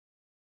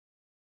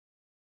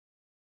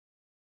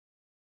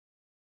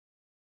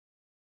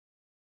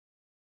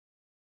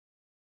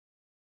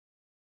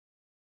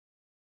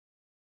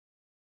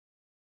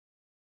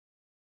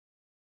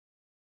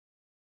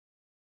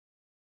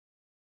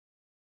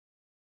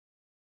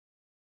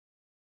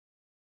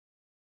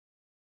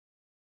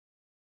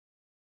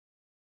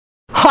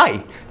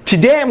Hi,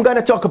 today I'm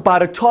gonna talk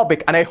about a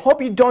topic and I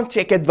hope you don't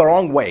take it the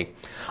wrong way.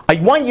 I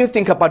want you to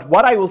think about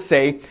what I will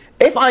say.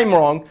 If I'm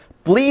wrong,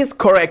 please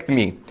correct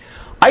me.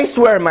 I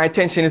swear my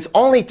intention is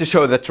only to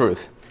show the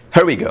truth.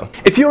 Here we go.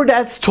 If your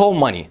dad stole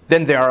money,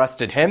 then they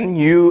arrested him,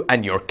 you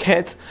and your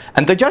kids,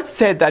 and the judge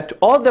said that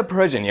all the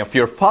progeny of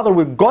your father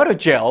will go to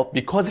jail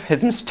because of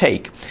his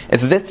mistake.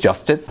 Is this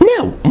justice?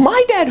 No,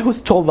 my dad who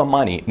stole the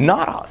money,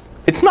 not us.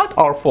 It's not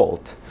our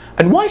fault.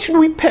 And why should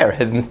we pay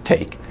his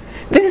mistake?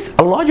 This is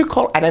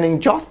illogical and an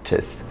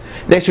injustice.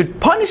 They should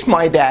punish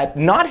my dad,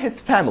 not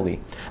his family,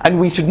 and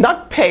we should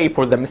not pay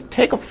for the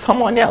mistake of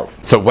someone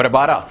else. So what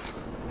about us?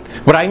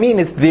 What I mean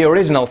is the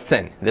original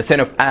sin, the sin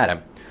of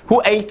Adam,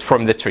 who ate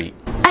from the tree.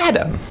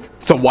 Adam.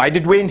 So why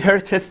did we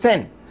inherit his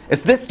sin?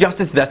 Is this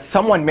justice that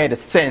someone made a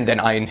sin, then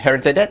I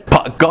inherited it?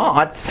 But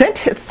God sent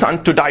his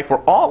son to die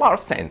for all our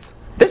sins.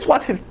 This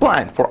was his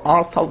plan for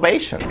our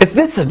salvation. Is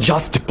this a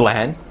just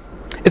plan?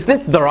 Is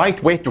this the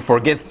right way to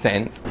forgive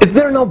sins? Is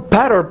there no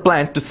better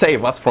plan to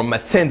save us from a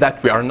sin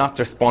that we are not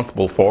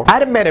responsible for?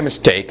 Adam made a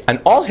mistake and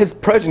all his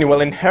progeny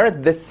will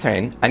inherit this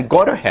sin and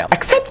go to hell.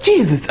 Accept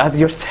Jesus as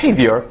your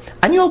savior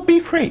and you'll be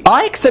free.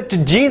 I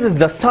accepted Jesus,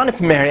 the son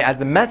of Mary, as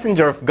a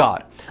messenger of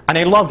God. And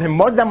I love him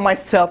more than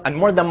myself and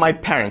more than my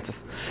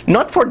parents.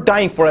 Not for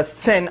dying for a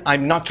sin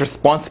I'm not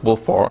responsible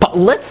for. But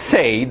let's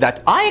say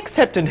that I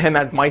accepted him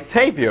as my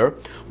savior.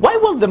 Why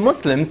will the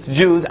Muslims,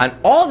 Jews, and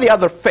all the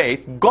other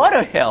faiths go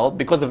to hell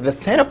because of the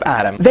sin of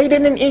Adam? They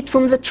didn't eat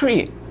from the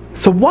tree.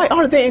 So why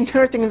are they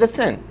inheriting the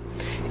sin?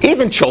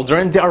 Even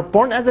children, they are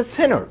born as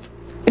sinners.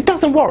 It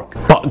doesn't work.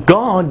 But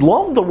God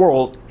loved the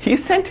world. He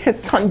sent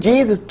his son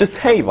Jesus to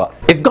save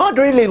us. If God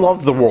really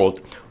loves the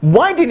world,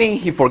 why didn't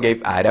he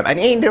forgive Adam and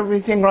end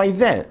everything right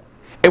then?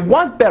 It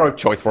was better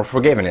choice for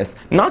forgiveness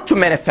not to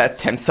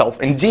manifest himself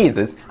in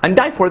Jesus and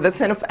die for the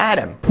sin of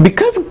Adam.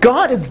 Because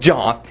God is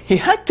just, he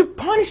had to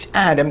punish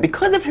Adam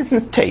because of his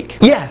mistake.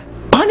 Yeah,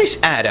 punish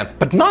Adam,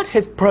 but not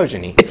his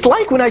progeny. It's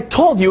like when I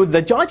told you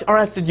the judge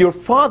arrested your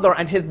father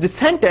and his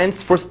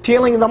descendants for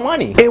stealing the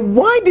money. And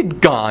why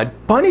did God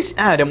punish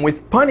Adam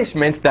with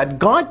punishments that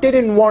God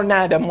didn't warn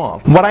Adam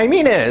of? What I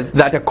mean is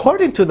that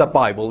according to the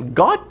Bible,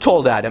 God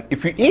told Adam,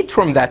 if you eat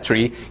from that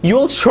tree, you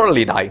will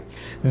surely die.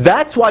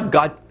 That's what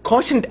God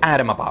cautioned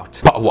Adam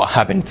about. But what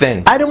happened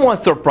then? Adam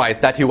was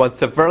surprised that he was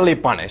severely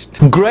punished.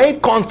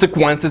 Grave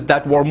consequences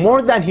that were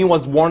more than he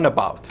was warned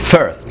about.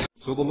 First,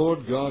 so the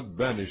Lord God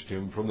banished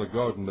him from the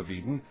Garden of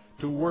Eden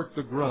to work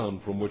the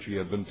ground from which he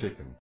had been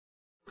taken.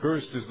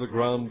 Cursed is the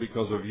ground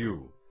because of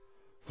you.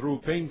 Through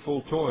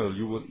painful toil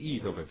you will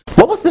eat of it.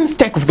 What was the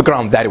mistake of the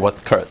ground that it was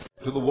cursed?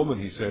 To the woman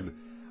he said,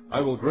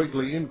 I will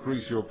greatly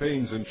increase your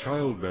pains in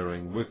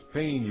childbearing. With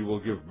pain you will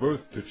give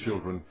birth to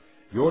children.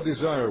 Your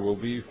desire will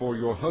be for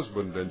your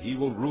husband, and he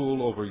will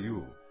rule over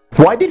you.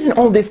 Why didn't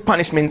all these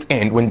punishments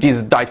end when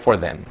Jesus died for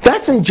them?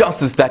 That's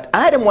injustice that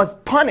Adam was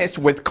punished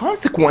with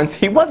consequence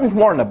he wasn't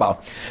warned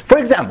about. For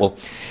example,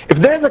 if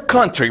there's a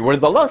country where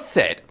the law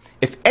said,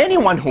 if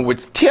anyone who would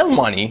steal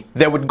money,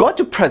 they would go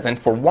to prison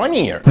for 1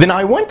 year. Then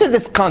I went to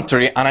this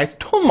country and I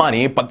stole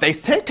money, but they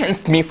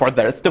sentenced me for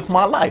the rest of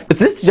my life. Is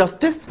this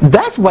justice?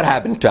 That's what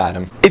happened to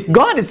Adam. If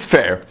God is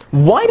fair,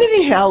 why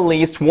didn't he at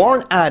least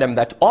warn Adam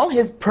that all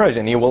his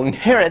progeny will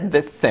inherit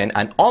this sin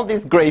and all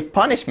these grave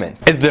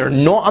punishments? Is there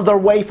no other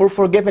way for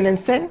forgiveness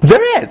in sin?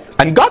 There is,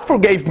 and God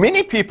forgave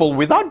many people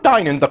without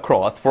dying on the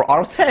cross for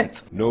our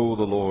sins. Know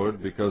the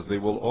Lord, because they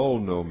will all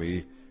know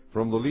me,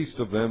 from the least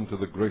of them to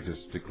the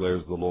greatest,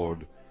 declares the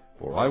Lord.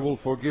 For I will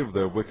forgive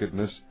their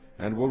wickedness,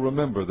 and will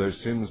remember their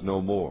sins no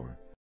more.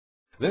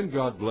 Then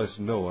God blessed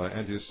Noah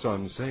and his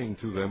sons, saying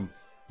to them,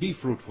 Be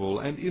fruitful,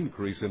 and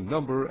increase in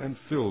number, and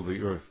fill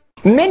the earth.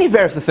 Many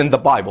verses in the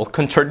Bible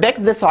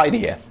contradict this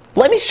idea.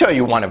 Let me show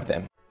you one of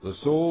them. The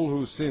soul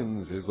who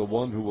sins is the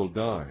one who will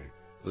die.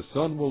 The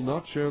son will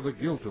not share the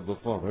guilt of the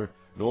father,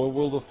 nor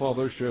will the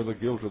father share the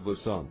guilt of the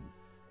son.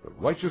 The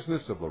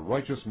righteousness of the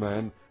righteous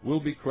man will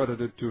be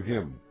credited to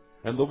him,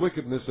 and the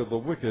wickedness of the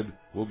wicked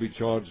will be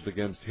charged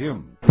against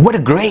him. What a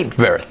great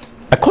verse!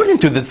 According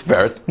to this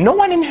verse, no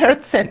one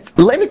inherits sins.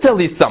 Let me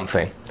tell you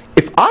something.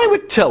 If I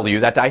would tell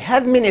you that I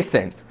have many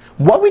sins,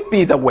 what would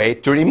be the way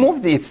to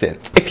remove these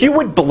sins? If you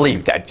would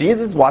believe that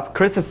Jesus was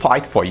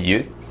crucified for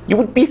you, you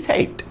would be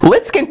saved.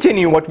 Let's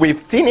continue what we've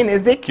seen in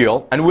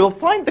Ezekiel and we'll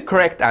find the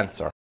correct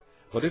answer.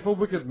 But if a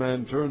wicked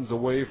man turns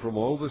away from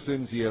all the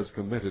sins he has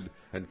committed,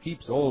 and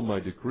keeps all my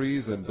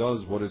decrees, and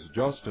does what is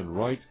just and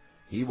right,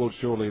 he will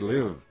surely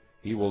live.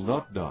 He will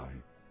not die.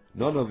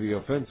 None of the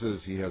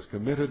offenses he has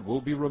committed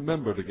will be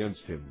remembered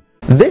against him.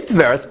 This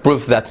verse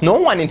proves that no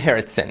one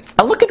inherits sins.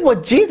 And look at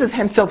what Jesus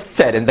himself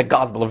said in the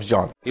Gospel of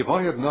John. If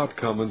I had not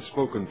come and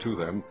spoken to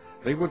them,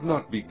 they would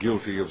not be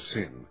guilty of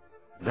sin.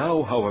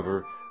 Now,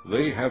 however,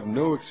 they have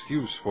no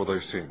excuse for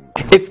their sin.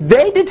 If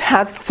they did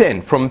have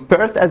sin from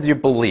birth as you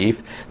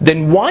believe,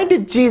 then why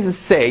did Jesus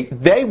say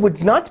they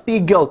would not be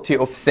guilty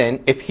of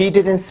sin if he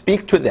didn't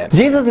speak to them?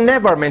 Jesus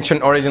never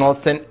mentioned original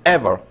sin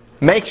ever.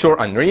 Make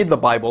sure and read the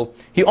Bible.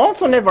 He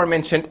also never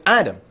mentioned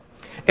Adam.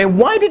 And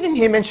why didn't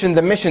he mention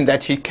the mission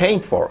that he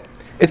came for?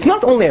 It's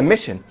not only a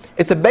mission,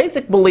 it's a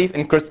basic belief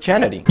in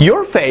Christianity.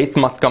 Your faith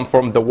must come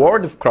from the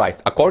word of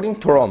Christ, according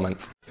to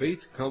Romans. Faith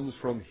comes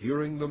from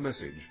hearing the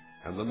message,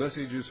 and the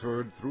message is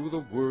heard through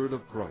the word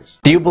of Christ.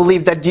 Do you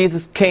believe that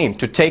Jesus came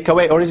to take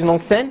away original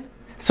sin?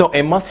 So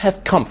it must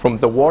have come from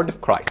the word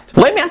of Christ.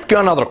 Let me ask you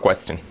another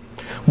question.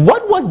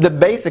 What was the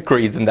basic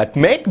reason that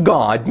made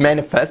God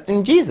manifest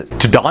in Jesus?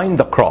 To die on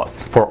the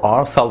cross for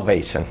our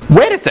salvation.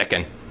 Wait a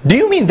second. Do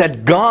you mean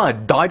that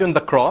God died on the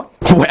cross?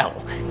 Well,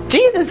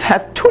 Jesus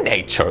has two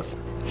natures.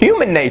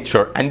 Human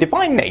nature and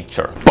divine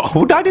nature. But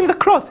who died on the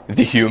cross?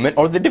 The human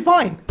or the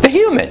divine? The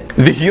human.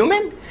 The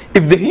human?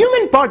 If the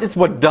human part is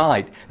what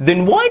died,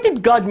 then why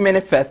did God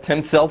manifest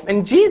himself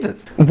in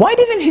Jesus? Why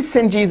didn't he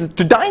send Jesus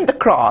to die on the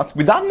cross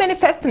without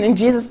manifesting in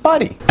Jesus'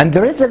 body? And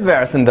there is a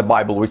verse in the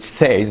Bible which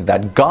says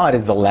that God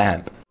is a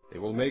lamb. They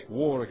will make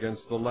war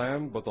against the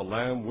Lamb, but the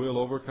Lamb will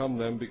overcome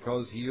them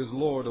because he is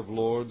Lord of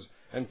lords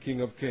and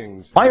King of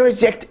kings. I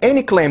reject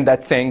any claim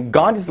that saying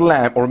God is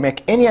lamb or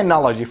make any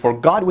analogy for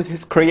God with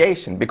his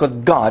creation, because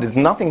God is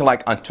nothing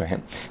like unto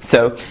him.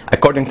 So,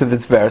 according to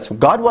this verse,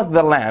 God was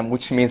the lamb,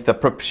 which means the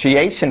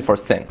propitiation for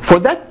sin. For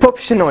that Pope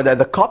Shenouda,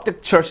 the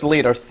Coptic church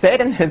leader, said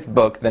in his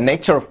book, The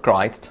Nature of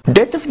Christ,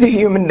 death of the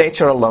human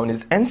nature alone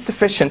is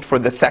insufficient for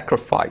the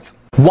sacrifice.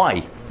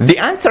 Why? The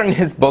answer in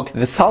his book,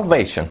 The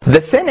Salvation. The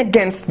sin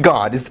against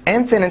God is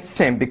infinite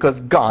sin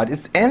because God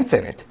is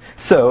infinite.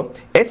 So,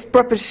 its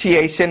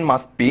propitiation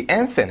must be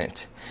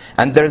infinite.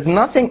 And there is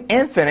nothing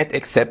infinite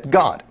except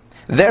God.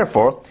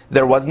 Therefore,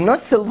 there was no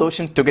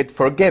solution to get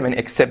forgiven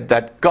except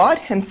that God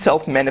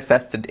himself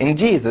manifested in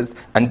Jesus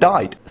and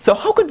died. So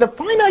how could the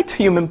finite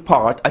human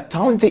part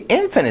atone the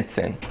infinite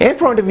sin? In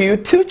front of you,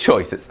 two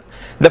choices.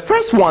 The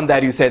first one,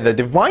 that you say the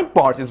divine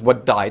part is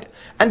what died,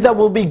 and that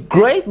will be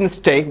grave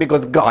mistake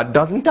because God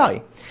doesn't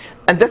die.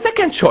 And the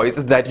second choice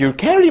is that you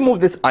can remove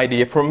this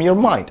idea from your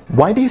mind.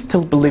 Why do you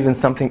still believe in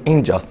something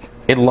unjust,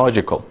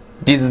 illogical?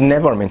 Jesus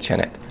never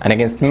mentioned it, and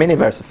against many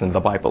verses in the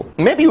Bible.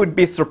 Maybe you would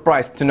be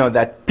surprised to know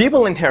that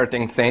people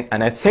inheriting sin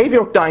and a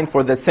savior dying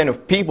for the sin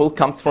of people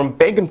comes from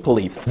pagan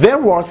beliefs. There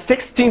were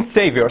 16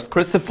 saviors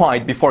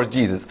crucified before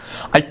Jesus.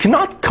 I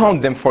cannot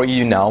count them for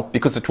you now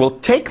because it will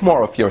take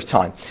more of your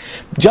time.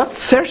 Just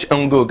search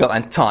on Google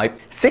and type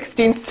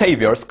 16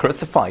 saviors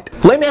crucified.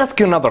 Let me ask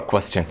you another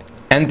question,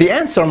 and the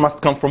answer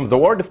must come from the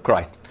word of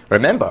Christ.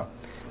 Remember,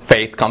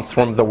 faith comes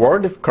from the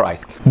word of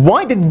Christ.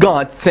 Why did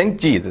God send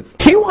Jesus?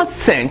 He was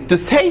sent to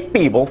save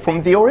people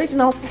from the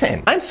original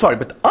sin. I'm sorry,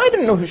 but I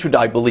don't know who should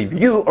I believe,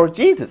 you or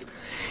Jesus.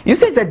 You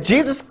said that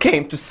Jesus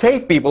came to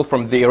save people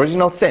from the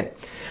original sin.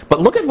 But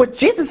look at what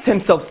Jesus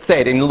himself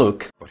said in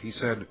Luke. But he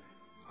said,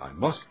 I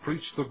must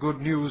preach the good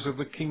news of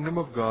the kingdom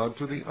of God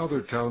to the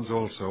other towns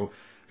also,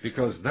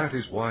 because that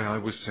is why I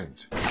was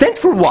sent. Sent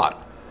for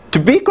what? To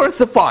be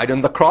crucified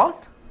on the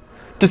cross?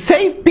 To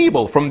save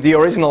people from the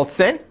original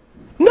sin?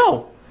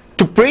 No.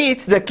 To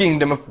preach the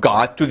kingdom of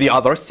God to the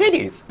other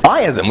cities.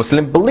 I, as a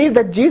Muslim, believe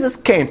that Jesus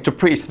came to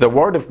preach the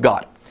word of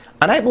God.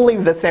 And I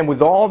believe the same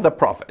with all the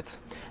prophets.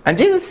 And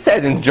Jesus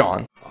said in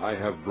John, I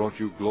have brought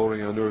you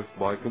glory on earth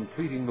by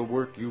completing the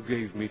work you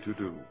gave me to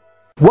do.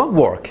 What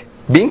work?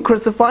 Being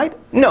crucified?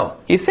 No,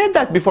 he said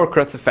that before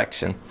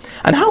crucifixion.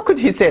 And how could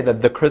he say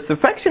that the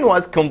crucifixion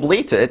was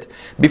completed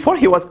before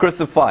he was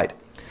crucified?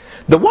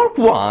 The work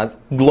was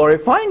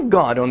glorifying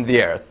God on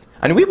the earth.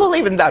 And we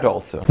believe in that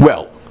also.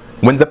 Well,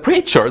 when the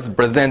preachers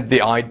present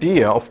the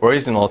idea of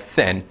original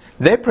sin,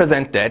 they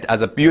present it as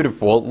a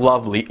beautiful,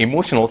 lovely,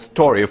 emotional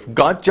story of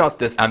God's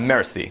justice and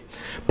mercy.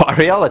 But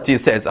reality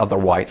says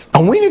otherwise.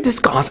 And when you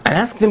discuss and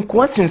ask them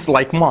questions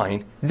like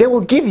mine, they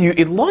will give you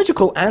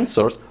illogical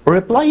answers or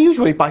reply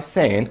usually by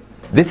saying,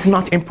 this is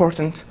not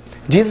important.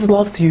 Jesus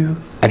loves you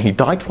and he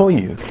died for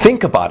you.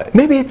 Think about it.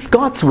 Maybe it's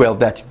God's will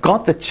that you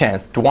got the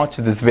chance to watch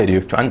this video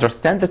to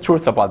understand the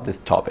truth about this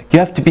topic. You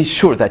have to be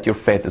sure that your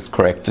faith is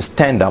correct to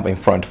stand up in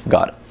front of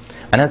God.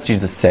 And as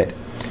Jesus said,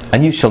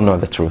 and you shall know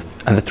the truth,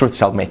 and the truth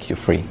shall make you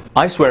free.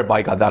 I swear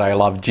by God that I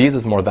love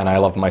Jesus more than I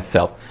love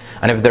myself.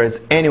 And if there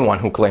is anyone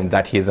who claims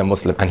that he is a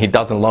Muslim and he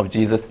doesn't love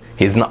Jesus,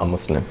 he is not a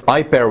Muslim.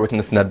 I bear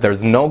witness that there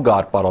is no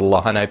God but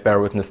Allah, and I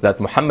bear witness that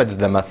Muhammad is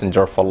the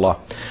messenger of Allah.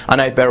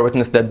 And I bear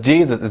witness that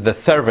Jesus is the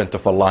servant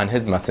of Allah and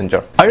his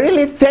messenger. I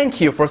really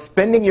thank you for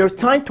spending your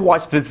time to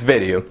watch this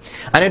video.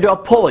 And I do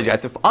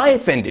apologize if I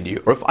offended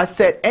you or if I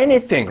said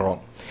anything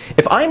wrong.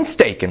 If I am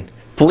mistaken,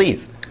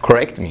 please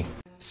correct me.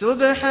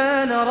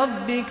 سبحان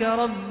ربك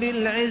رب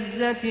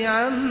العزة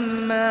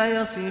عما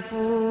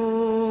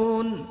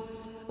يصفون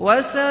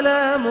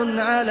وسلام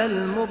على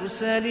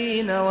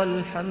المرسلين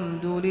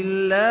والحمد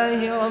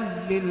لله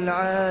رب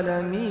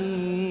العالمين.